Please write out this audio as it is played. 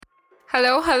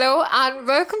Hello, and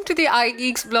welcome to the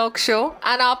iGeeks blog show,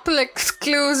 an Apple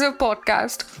exclusive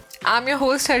podcast. I'm your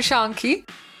host, Harshanki,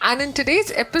 and in today's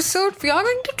episode, we are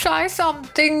going to try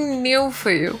something new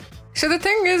for you. So, the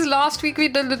thing is, last week we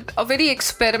did a very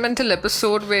experimental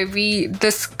episode where we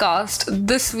discussed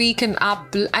this week in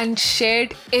Apple and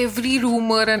shared every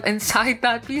rumor and insight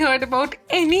that we heard about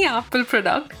any Apple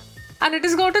product. And it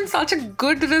has gotten such a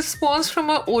good response from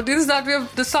our audience that we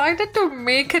have decided to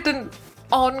make it an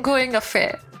ongoing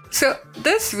affair. So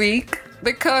this week,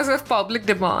 because of public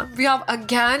demand, we have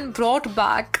again brought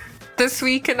back This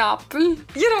Week in Apple.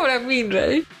 You know what I mean,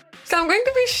 right? So I'm going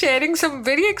to be sharing some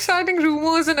very exciting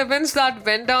rumors and events that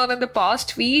went down in the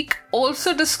past week,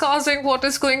 also discussing what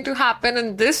is going to happen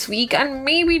in this week and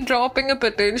maybe dropping a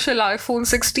potential iPhone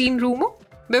 16 rumor.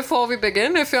 Before we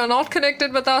begin, if you're not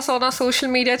connected with us on our social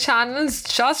media channels,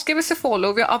 just give us a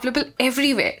follow. We're available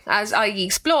everywhere as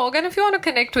iGeeks blog. And if you want to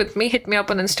connect with me, hit me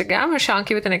up on Instagram,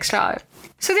 Harshanki with an extra R.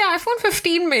 So the iPhone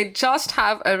 15 may just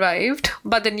have arrived,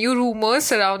 but the new rumors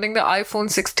surrounding the iPhone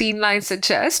 16 line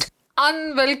suggest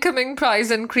unwelcoming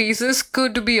price increases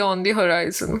could be on the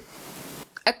horizon.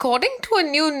 According to a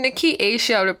new Nikkei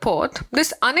Asia report,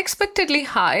 this unexpectedly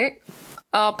high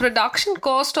production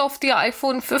cost of the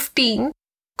iPhone 15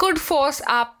 could force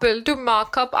Apple to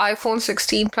mark up iPhone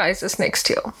 16 prices next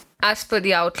year. As per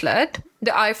the outlet, the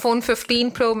iPhone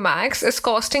 15 Pro Max is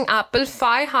costing Apple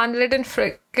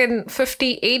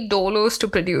 $558 to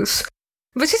produce,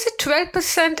 which is a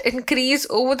 12% increase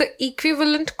over the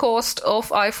equivalent cost of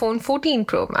iPhone 14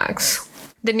 Pro Max.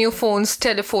 The new phone's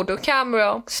telephoto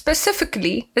camera,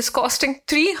 specifically, is costing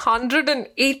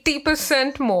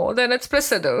 380% more than its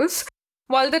predecessors,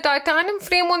 while the titanium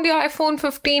frame on the iPhone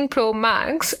 15 Pro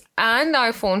Max and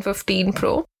iPhone 15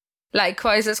 Pro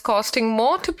likewise is costing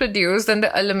more to produce than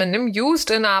the aluminum used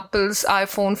in Apple's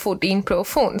iPhone 14 Pro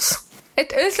phones.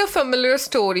 It is a familiar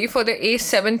story for the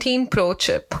A17 Pro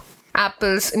chip.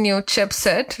 Apple's new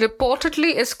chipset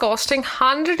reportedly is costing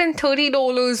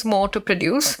 $130 more to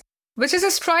produce, which is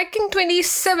a striking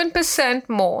 27%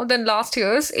 more than last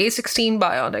year's A16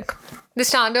 Bionic. The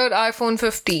standard iPhone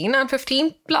 15 and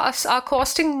 15 Plus are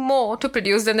costing more to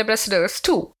produce than the predecessors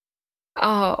too.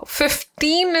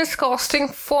 15 is costing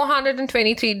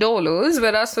 $423,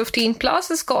 whereas 15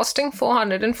 Plus is costing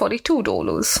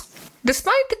 $442.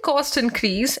 Despite the cost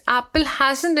increase, Apple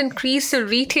hasn't increased the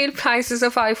retail prices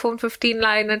of iPhone 15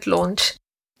 line at launch.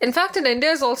 In fact, in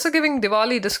India is also giving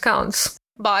Diwali discounts.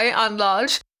 By and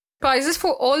large, prices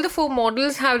for all the four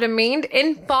models have remained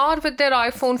in par with their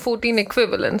iPhone 14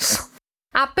 equivalents.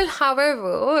 Apple,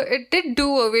 however, it did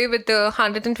do away with the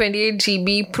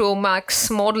 128GB Pro Max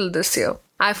model this year.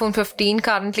 iPhone 15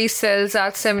 currently sells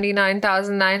at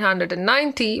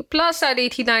 $79,990, Plus at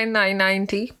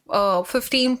 $89,990,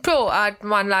 15 Pro at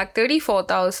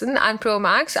 $134,000 and Pro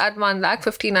Max at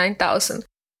 $159,000,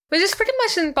 which is pretty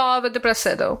much in par with the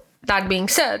predecessor. That being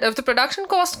said, if the production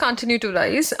costs continue to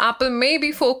rise, Apple may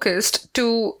be focused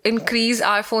to increase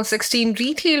iPhone 16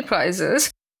 retail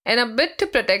prices in a bid to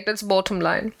protect its bottom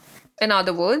line. In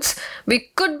other words, we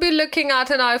could be looking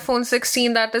at an iPhone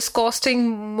 16 that is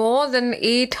costing more than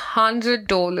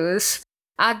 $800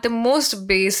 at the most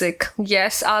basic.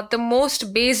 Yes, at the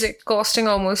most basic, costing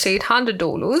almost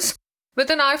 $800, with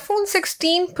an iPhone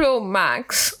 16 Pro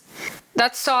Max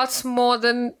that starts more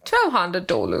than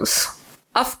 $1,200.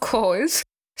 Of course,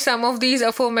 some of these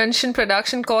aforementioned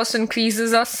production cost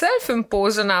increases are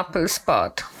self-imposed on Apple's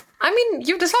part. I mean,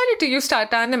 you've decided to use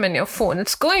titanium in your phone.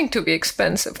 It's going to be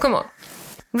expensive. Come on.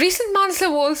 Recent months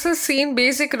have also seen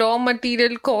basic raw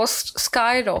material costs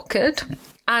skyrocket,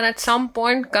 and at some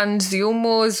point,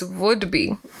 consumers would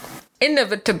be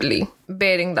inevitably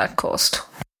bearing that cost.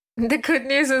 The good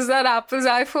news is that Apple's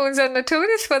iPhones are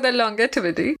notorious for their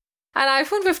longevity, and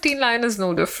iPhone 15 line is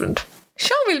no different.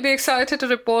 Sure, we'll be excited to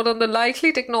report on the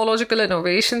likely technological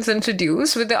innovations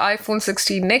introduced with the iPhone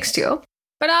 16 next year.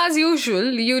 But as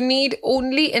usual, you need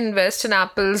only invest in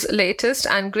Apple's latest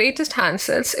and greatest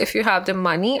handsets if you have the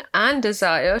money and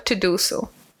desire to do so.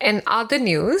 In other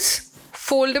news,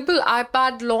 foldable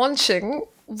iPad launching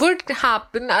would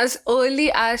happen as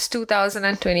early as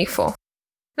 2024.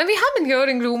 Now, we have been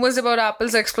hearing rumors about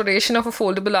Apple's exploration of a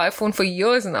foldable iPhone for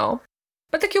years now.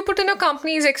 But the Cupertino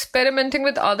company is experimenting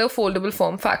with other foldable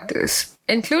form factors,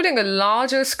 including a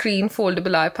larger screen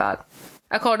foldable iPad.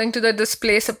 According to the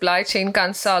display supply chain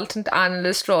consultant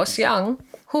analyst Ross Young,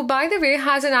 who, by the way,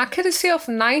 has an accuracy of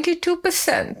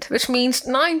 92%, which means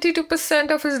 92%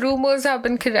 of his rumors have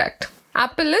been correct.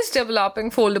 Apple is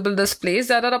developing foldable displays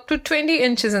that are up to 20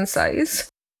 inches in size.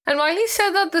 And while he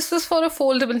said that this was for a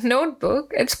foldable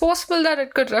notebook, it's possible that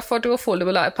it could refer to a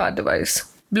foldable iPad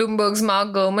device. Bloomberg's Mark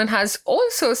Gurman has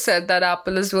also said that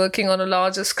Apple is working on a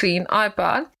larger screen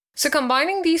iPad. So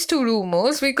combining these two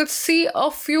rumors, we could see a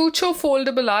future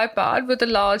foldable iPad with a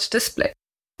large display.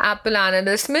 Apple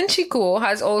analyst Min-Chi Kuo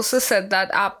has also said that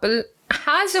Apple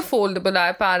has a foldable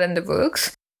iPad in the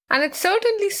works, and it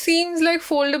certainly seems like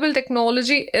foldable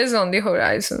technology is on the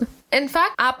horizon. In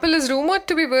fact, Apple is rumored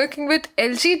to be working with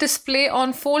LG Display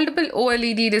on foldable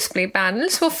OLED display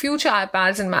panels for future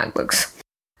iPads and MacBooks.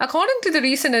 According to the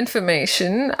recent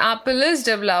information, Apple is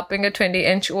developing a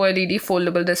 20-inch OLED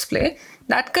foldable display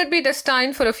that could be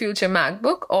destined for a future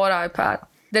MacBook or iPad.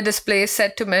 The display is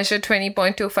set to measure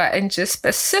 20.25 inches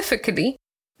specifically,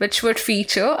 which would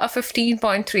feature a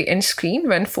 15.3-inch screen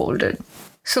when folded.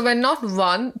 So when not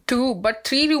one, two, but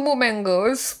three rumor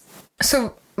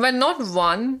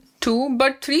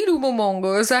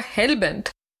mongers are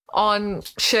hellbent on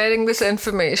sharing this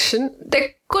information, there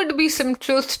could be some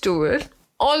truth to it.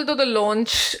 Although the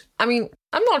launch, I'm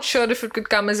not sure if it could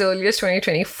come as early as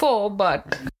 2024,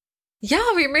 but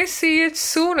yeah, we may see it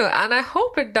sooner, and I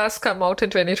hope it does come out in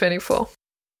 2024.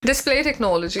 Display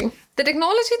technology. The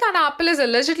technology that Apple is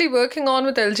allegedly working on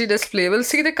with LG Display will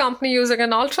see the company using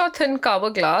an ultra-thin cover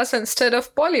glass instead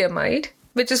of polyamide,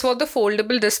 which is what the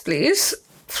foldable displays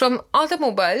from other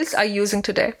mobiles are using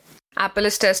today. Apple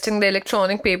is testing the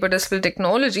electronic paper display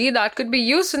technology that could be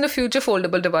used in the future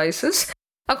foldable devices,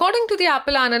 according to the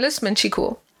Apple analyst Min-Chi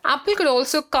Kuo. Apple could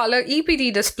also color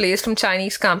EPD displays from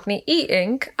Chinese company E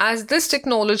Ink, as this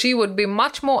technology would be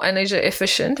much more energy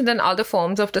efficient than other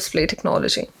forms of display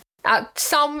technology. At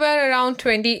somewhere around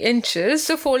 20 inches,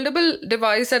 the foldable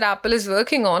device that Apple is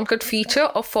working on could feature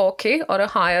a 4K or a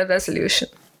higher resolution.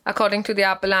 According to the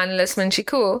Apple analyst Min-Chi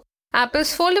Kuo,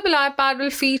 Apple's foldable iPad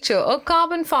will feature a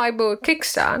carbon fiber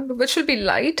kickstand, which will be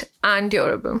light and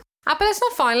durable. Apple has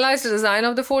not finalized the design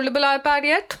of the foldable iPad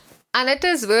yet, and it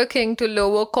is working to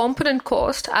lower component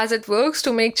cost as it works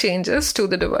to make changes to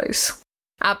the device.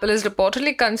 Apple is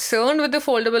reportedly concerned with the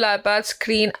foldable iPad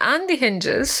screen and the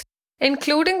hinges,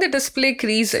 including the display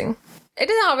creasing. It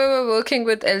is, however, working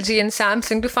with LG and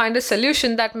Samsung to find a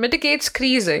solution that mitigates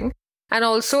creasing, and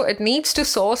also it needs to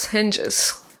source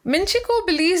hinges. Min-Chi Kuo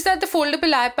believes that the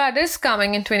foldable iPad is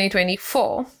coming in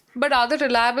 2024, but other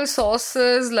reliable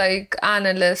sources like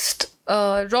analyst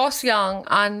Ross Young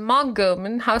and Mark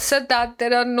Gurman have said that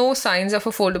there are no signs of a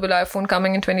foldable iPhone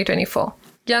coming in 2024.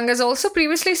 Young has also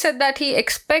previously said that he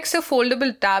expects a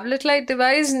foldable tablet-like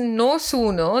device no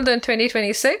sooner than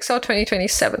 2026 or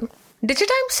 2027.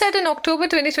 Digitime said in October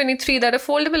 2023 that a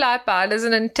foldable iPad is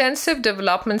in intensive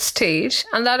development stage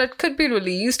and that it could be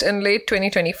released in late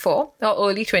 2024 or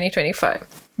early 2025.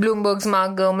 Bloomberg's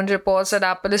Mark Gurman reports that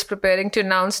Apple is preparing to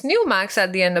announce new Macs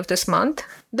at the end of this month,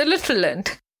 the literal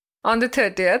end, on the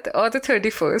 30th or the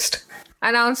 31st.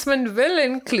 Announcement will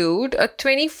include a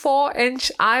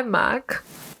 24-inch iMac,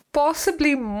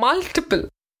 possibly multiple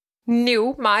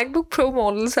new MacBook Pro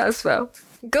models as well.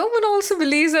 Gurman also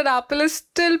believes that Apple is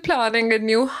still planning a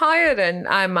new higher-end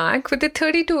iMac with a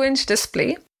 32-inch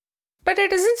display, but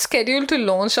it isn't scheduled to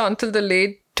launch until the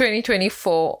late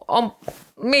 2024 or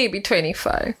maybe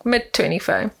mid-25.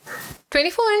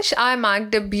 24-inch iMac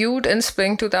debuted in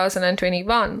spring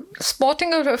 2021,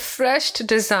 sporting a refreshed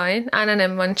design and an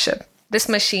M1 chip. This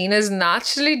machine is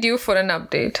naturally due for an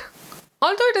update.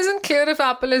 Although it isn't clear if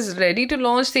Apple is ready to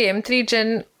launch the M3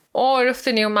 Gen or if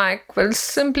the new Mac will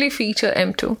simply feature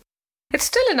M2. It's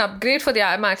still an upgrade for the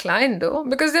iMac line though,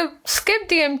 because they've skipped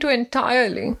the M2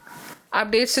 entirely.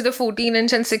 Updates to the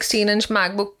 14-inch and 16-inch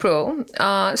MacBook Pro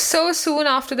so soon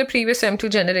after the previous M2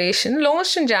 generation,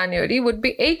 launched in January, would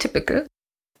be atypical,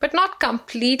 but not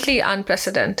completely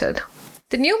unprecedented.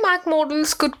 The new Mac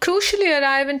models could crucially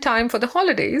arrive in time for the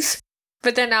holidays,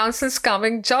 with announcements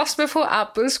coming just before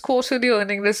Apple's quarterly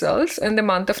earnings results in the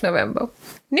month of November.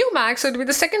 New Macs would be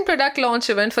the second product launch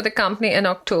event for the company in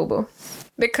October,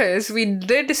 because we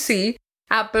did see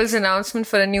Apple's announcement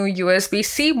for a new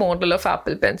USB-C model of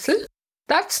Apple Pencil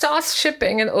that starts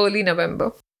shipping in early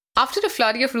November. After a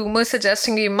flurry of rumors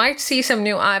suggesting we might see some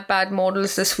new iPad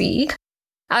models this week,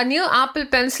 a new Apple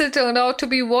Pencil turned out to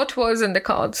be what was in the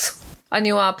cards. A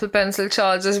new Apple Pencil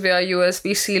charges via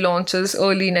USB-C launches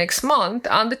early next month,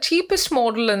 and the cheapest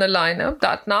model in the lineup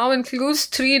that now includes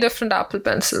 3 different Apple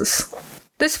Pencils.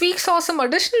 This week saw some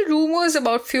additional rumors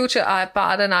about future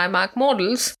iPad and iMac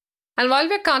models, and while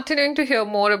we're continuing to hear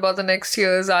more about the next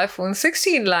year's iPhone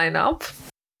 16 lineup,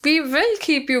 we will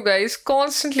keep you guys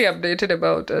constantly updated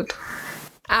about it.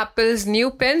 Apple's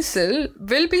new Pencil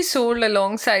will be sold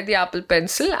alongside the Apple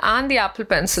Pencil and the Apple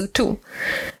Pencil 2.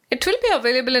 It will be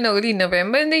available in early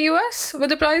November in the US,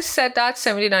 with the price set at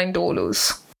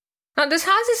 $79. Now, this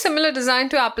has a similar design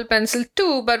to Apple Pencil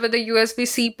 2, but with a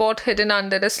USB-C port hidden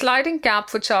under a sliding cap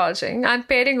for charging and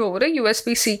pairing over a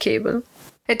USB-C cable.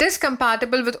 It is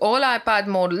compatible with all iPad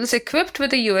models equipped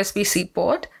with a USB-C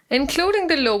port, including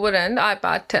the lower-end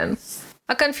iPad 10.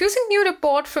 A confusing new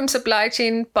report from supply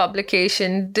chain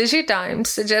publication DigiTimes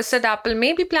suggests that Apple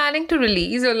may be planning to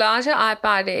release a larger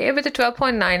iPad Air with a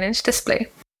 12.9-inch display.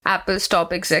 Apple's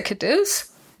top executives,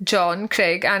 John,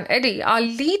 Craig, and Eddie, are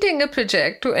leading a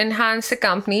project to enhance the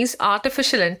company's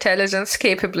artificial intelligence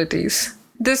capabilities.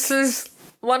 This is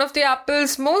one of the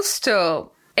Apple's most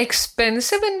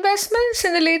expensive investments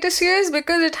in the latest years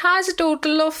because it has a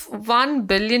total of $1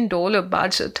 billion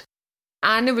budget.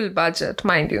 Annual budget,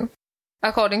 mind you.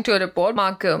 According to a report,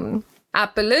 Mark Gurman,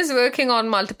 Apple is working on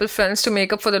multiple fronts to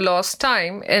make up for the lost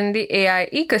time in the AI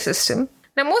ecosystem.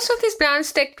 Now, most of these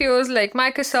brands' tech peers like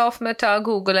Microsoft, Meta,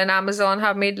 Google, and Amazon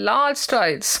have made large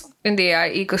strides in the AI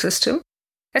ecosystem,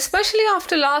 especially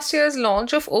after last year's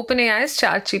launch of OpenAI's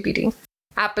ChatGPT.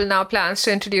 Apple now plans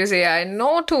to introduce AI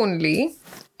not only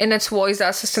in its voice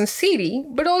assistant Siri,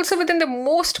 but also within the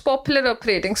most popular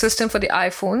operating system for the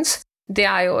iPhones, the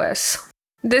iOS.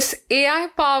 This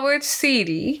AI-powered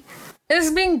Siri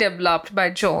is being developed by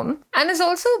John and he's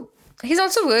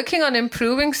also working on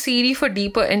improving Siri for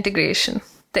deeper integration.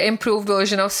 The improved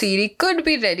version of Siri could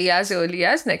be ready as early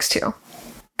as next year.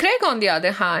 Craig, on the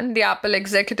other hand, the Apple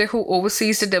executive who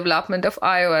oversees the development of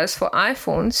iOS for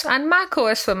iPhones and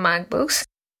macOS for MacBooks,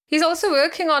 he's also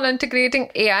working on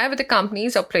integrating AI with the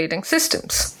company's operating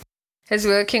systems. He's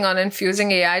working on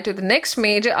infusing AI to the next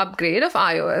major upgrade of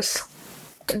iOS.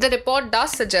 The report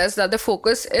does suggest that the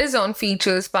focus is on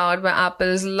features powered by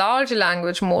Apple's large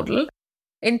language model,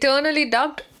 internally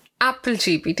dubbed Apple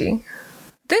GPT.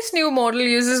 This new model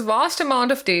uses vast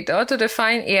amount of data to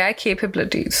refine AI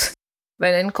capabilities.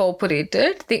 When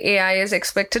incorporated, the AI is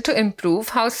expected to improve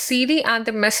how Siri and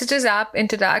the Messages app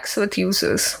interacts with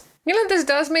users. This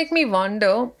does make me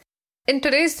wonder, in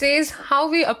today's days, how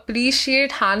we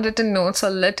appreciate handwritten notes or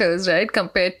letters, right,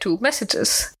 compared to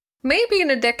messages. Maybe in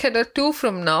a decade or two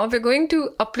from now, we're going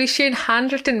to appreciate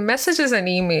handwritten messages and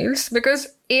emails because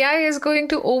AI is going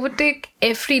to overtake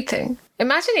everything.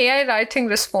 Imagine AI writing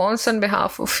response on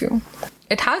behalf of you.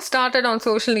 It has started on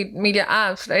social media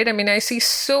apps, right? I see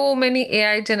so many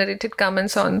AI-generated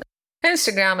comments on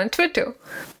Instagram and Twitter.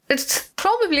 It's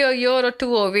probably a year or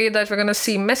two away that we're going to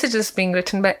see messages being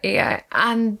written by AI.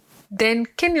 And then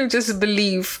can you just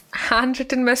believe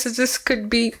handwritten messages could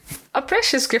be a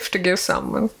precious gift to give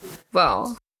someone?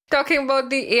 Wow. Talking about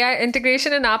the AI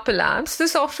integration in Apple apps, the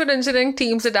software engineering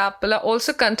teams at Apple are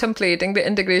also contemplating the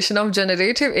integration of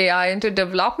generative AI into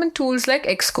development tools like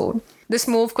Xcode. This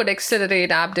move could accelerate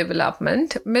app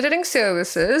development, mirroring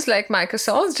services like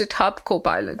Microsoft's GitHub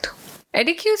Copilot.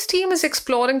 EduQ's team is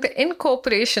exploring the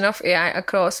incorporation of AI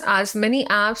across as many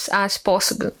apps as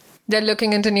possible. They're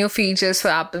looking into new features for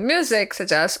Apple Music,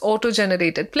 such as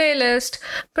auto-generated playlist,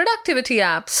 productivity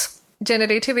apps.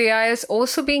 Generative AI is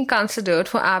also being considered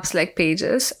for apps like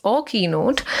Pages or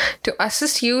Keynote to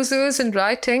assist users in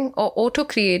writing or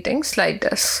auto-creating slide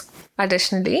decks.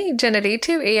 Additionally,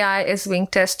 generative AI is being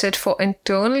tested for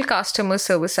internal customer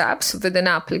service apps within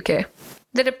AppleCare.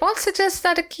 The report suggests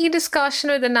that a key discussion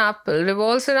within Apple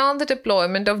revolves around the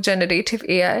deployment of generative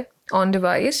AI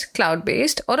on-device,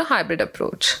 cloud-based, or a hybrid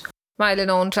approach. While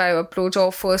an on-drive approach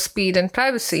offers speed and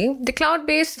privacy, the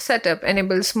cloud-based setup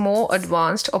enables more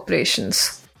advanced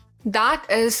operations. That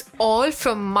is all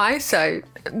from my side.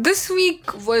 This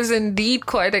week was indeed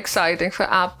quite exciting for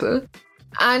Apple.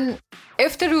 And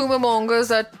if the rumor mongers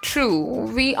are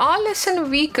true, we are less than a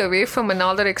week away from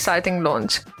another exciting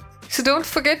launch. So don't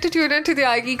forget to tune into the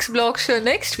iGeeks blog show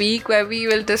next week where we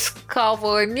will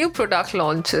discover new product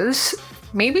launches,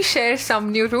 maybe share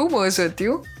some new rumors with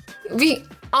you. We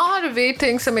are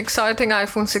awaiting some exciting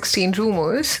iPhone 16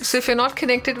 rumors, so if you're not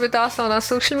connected with us on our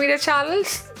social media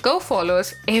channels, go follow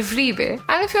us everywhere.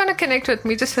 And if you want to connect with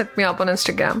me, just hit me up on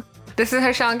Instagram. This is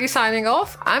Harshangi signing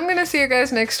off. I'm gonna see you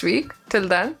guys next week. Till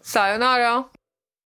then, sayonara.